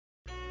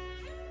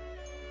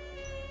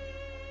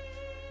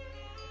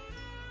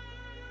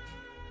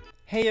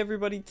Hey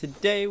everybody,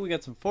 today we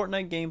got some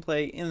Fortnite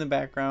gameplay in the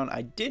background.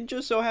 I did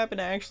just so happen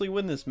to actually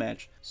win this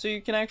match, so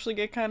you can actually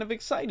get kind of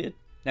excited.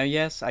 Now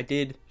yes, I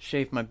did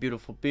shave my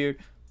beautiful beard,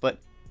 but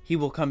he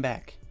will come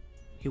back.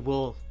 He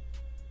will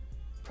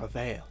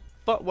prevail.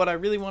 But what I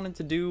really wanted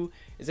to do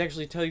is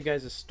actually tell you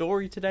guys a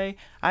story today.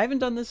 I haven't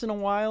done this in a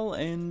while,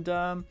 and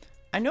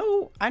I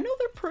know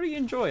they're pretty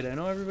enjoyed. I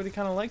know everybody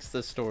kind of likes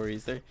the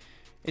stories.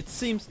 It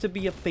seems to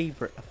be a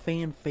favorite, a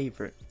fan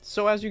favorite.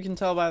 So as you can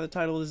tell by the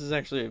title, this is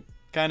actually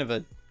kind of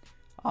a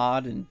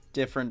odd and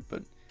different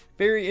but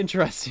very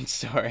interesting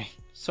story.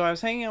 So I was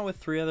hanging out with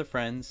 3 other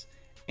friends,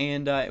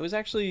 and it was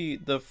actually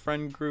the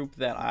friend group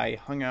that I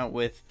hung out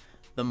with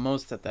the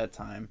most at that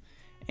time.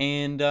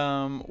 And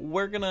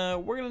we're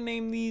gonna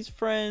name these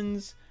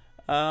friends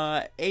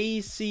A,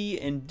 C,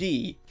 and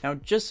D. Now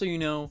just so you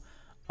know,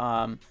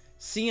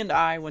 C and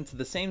I went to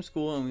the same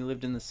school and we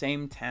lived in the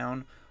same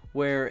town,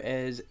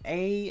 whereas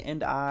A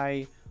and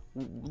I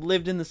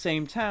lived in the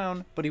same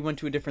town but he went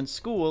to a different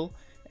school.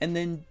 And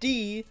then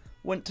D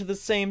went to the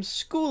same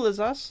school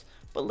as us,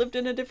 but lived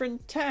in a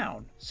different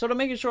town. So to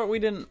make it short, we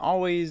didn't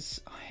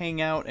always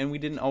hang out and we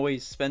didn't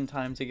always spend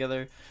time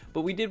together,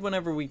 but we did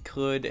whenever we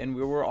could, and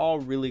we were all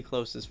really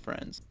close as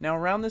friends. Now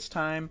around this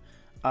time,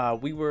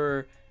 we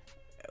were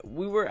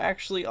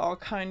actually all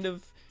kind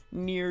of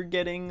near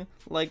getting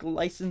like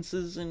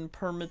licenses and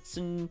permits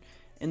and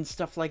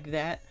stuff like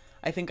that.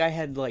 I think I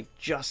had like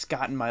just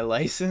gotten my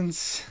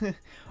license,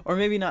 or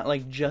maybe not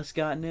like just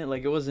gotten it.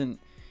 Like it wasn't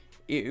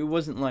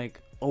like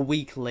a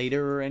week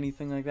later or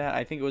anything like that.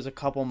 I think it was a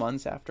couple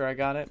months after I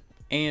got it,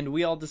 and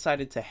we all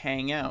decided to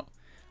hang out.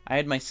 I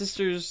had my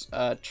sister's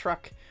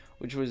truck,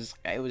 which was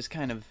it was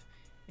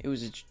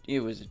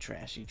a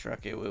trashy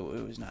truck. It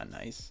was not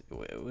nice.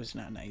 It was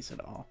not nice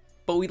at all.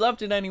 But we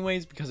loved it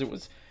anyways because it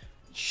was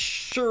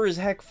sure as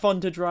heck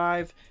fun to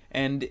drive,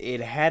 and it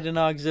had an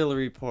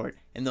auxiliary port,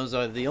 and those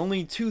are the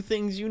only 2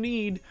 things you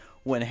need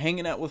when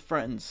hanging out with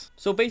friends.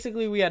 So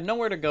basically we had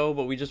nowhere to go,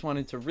 but we just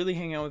wanted to really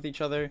hang out with each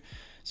other.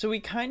 So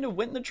we kind of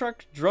went in the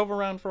truck, drove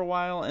around for a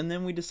while, and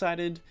then we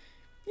decided,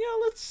 you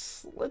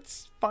know,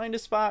 let's find a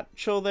spot,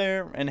 chill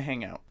there, and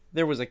hang out.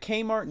 There was a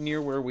Kmart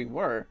near where we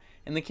were,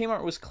 and the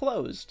Kmart was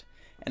closed.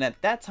 And at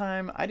that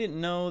time, I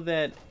didn't know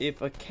that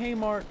if a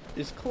Kmart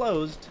is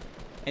closed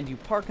and you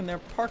park in their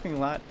parking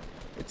lot,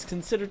 it's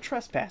considered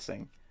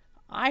trespassing.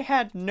 I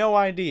had no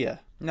idea.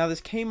 Now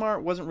this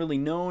Kmart wasn't really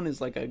known as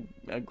like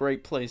a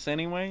great place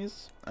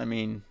anyways. I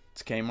mean,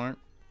 it's Kmart.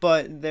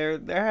 But there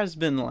has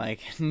been like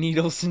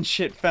needles and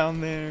shit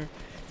found there.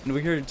 And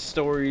we heard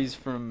stories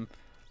from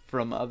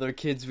other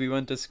kids we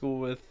went to school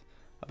with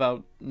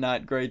about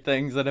not great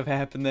things that have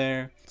happened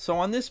there. So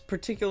on this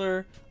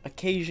particular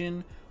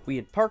occasion, we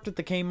had parked at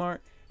the Kmart,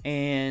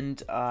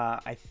 and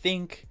I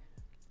think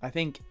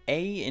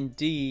A and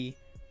D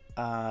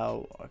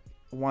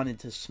wanted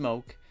to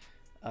smoke.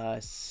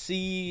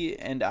 C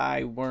and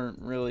I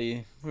weren't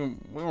really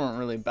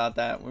about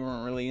that. We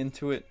weren't really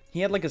into it. He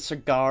had like a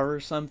cigar or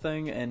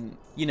something, and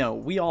you know,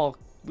 we all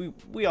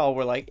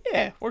were like,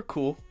 yeah, we're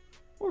cool.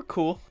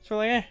 So we're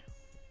like,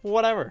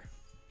 whatever.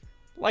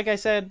 Like I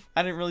said,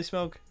 I didn't really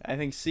smoke. I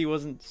think C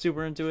wasn't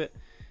super into it,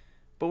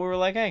 but we were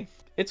like, hey,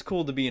 it's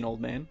cool to be an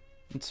old man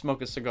and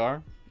smoke a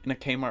cigar in a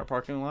Kmart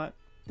parking lot.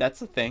 That's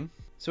the thing.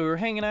 So we were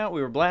hanging out,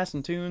 we were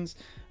blasting tunes.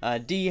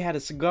 D had a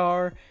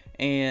cigar,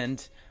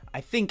 and I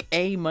think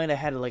A might have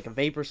had like a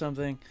vape or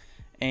something,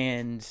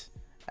 and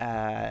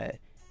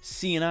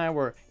C and I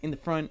were in the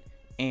front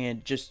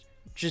and just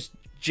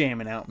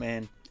jamming out,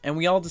 man. And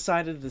we all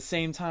decided at the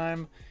same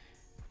time,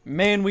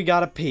 man, we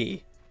gotta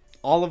pee.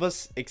 All of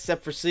us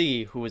except for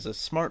C, who was a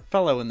smart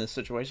fellow in this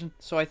situation.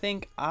 So I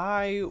think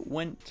I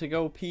went to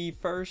go pee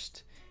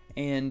first,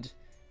 and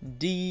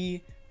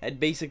D had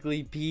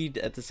basically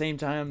peed at the same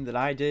time that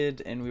I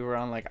did, and we were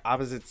on like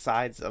opposite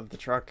sides of the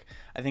truck.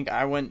 I think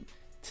I went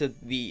to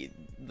the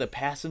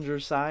passenger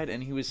side,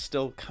 and he was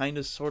still kind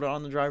of sort of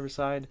on the driver's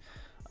side,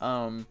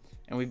 and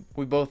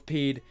we both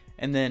peed,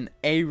 and then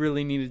A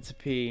really needed to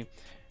pee,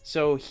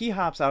 so he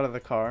hops out of the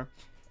car,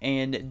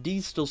 and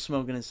D's still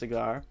smoking a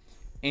cigar,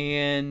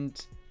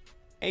 and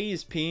A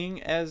is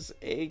peeing as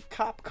a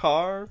cop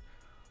car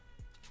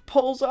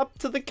pulls up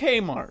to the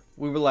Kmart.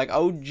 We were like,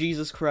 oh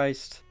Jesus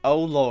Christ, oh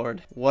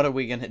Lord, what are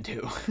we gonna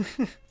do?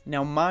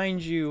 Now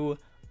mind you,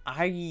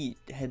 I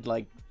had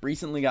like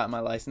recently got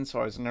my license, so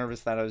I was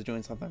nervous that I was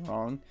doing something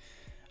wrong.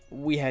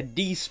 We had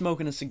D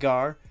smoking a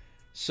cigar,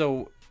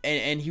 so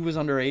and he was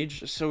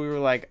underage, so we were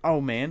like,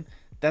 oh man,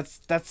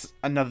 that's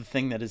another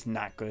thing that is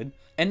not good.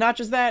 And not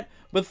just that,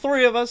 but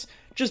 3 of us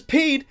just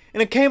peed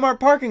in a Kmart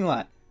parking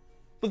lot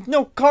with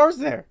no cars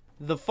there.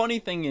 The funny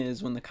thing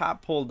is, when the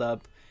cop pulled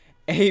up,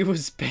 A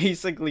was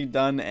basically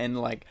done and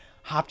like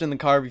hopped in the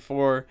car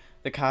before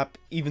the cop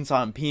even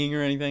saw him peeing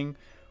or anything.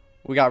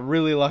 We got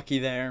really lucky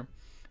there.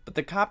 But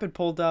the cop had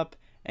pulled up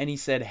and he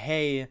said,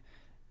 hey,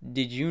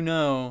 did you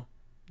know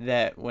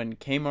that when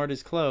Kmart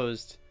is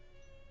closed,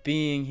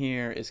 being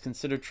here is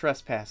considered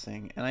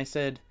trespassing? And I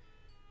said,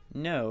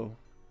 no,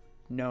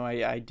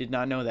 I did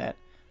not know that.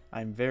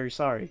 I'm very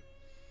sorry.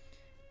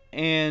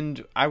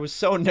 and I was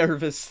so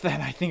nervous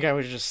that I think I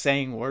was just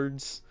saying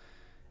words.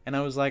 And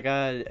I was like,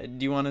 do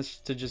you want us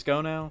to just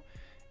go now?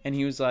 And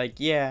he was like,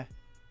 yeah,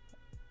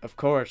 of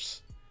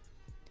course.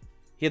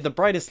 He had the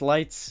brightest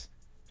lights.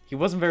 He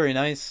wasn't very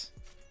nice.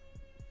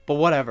 But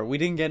whatever, we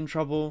didn't get in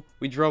trouble.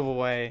 We drove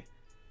away.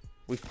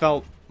 We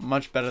felt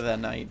much better that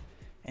night.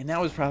 And that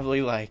was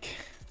probably like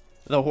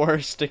the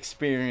worst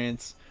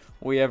experience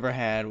we ever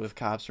had with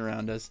cops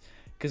around us,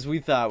 because we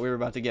thought we were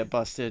about to get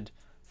busted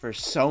for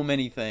so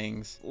many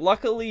things.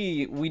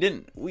 Luckily, we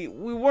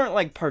weren't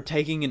like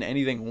partaking in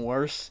anything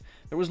worse.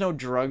 There was no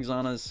drugs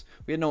on us.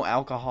 We had no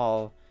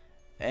alcohol.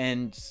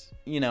 And,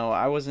 you know,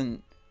 I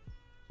wasn't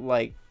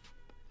like,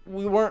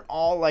 we weren't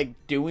all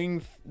like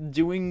doing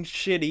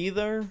shit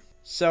either.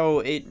 So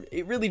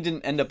it really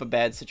didn't end up a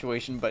bad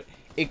situation, but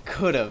it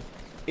could have.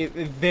 It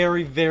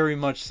very, very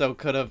much so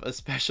could have,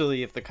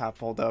 especially if the cop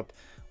pulled up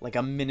like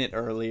a minute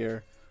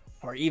earlier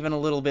or even a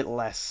little bit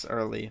less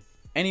early.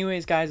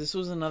 Anyways, guys, this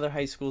was another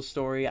high school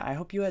story. I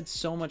hope you had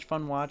so much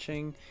fun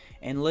watching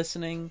and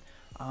listening.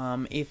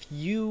 If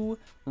you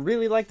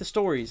really like the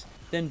stories,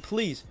 then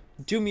please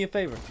do me a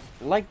favor.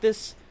 Like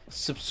this,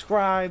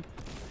 subscribe,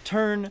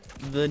 turn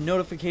the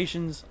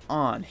notifications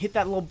on. Hit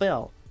that little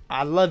bell.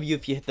 I love you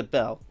if you hit the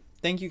bell.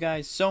 Thank you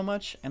guys so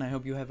much, and I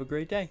hope you have a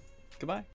great day. Goodbye.